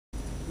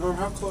Norm,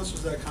 how close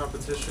was that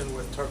competition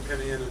with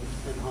Tarpinian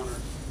and Hunter?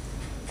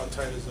 How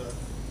tight is that?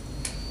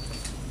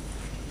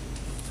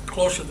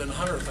 Closer than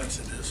Hunter thinks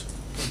it is.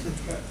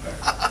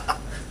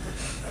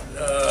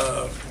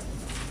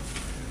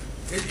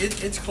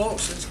 It's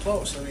close. It's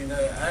close. I mean,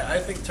 I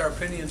think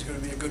Tarpinian's going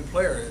to be a good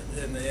player.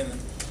 And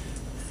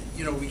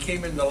you know, we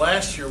came into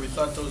last year, we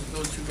thought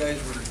those two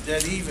guys were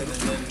dead even,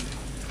 and then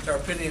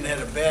Tarpinian had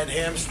a bad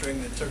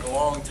hamstring that took a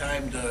long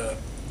time to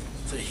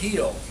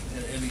heal,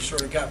 and he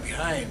sort of got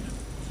behind.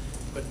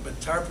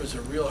 But Tarp is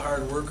a real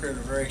hard worker and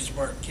a very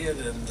smart kid,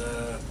 and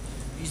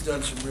he's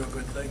done some real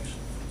good things.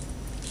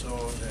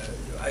 So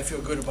I feel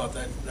good about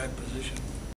that position.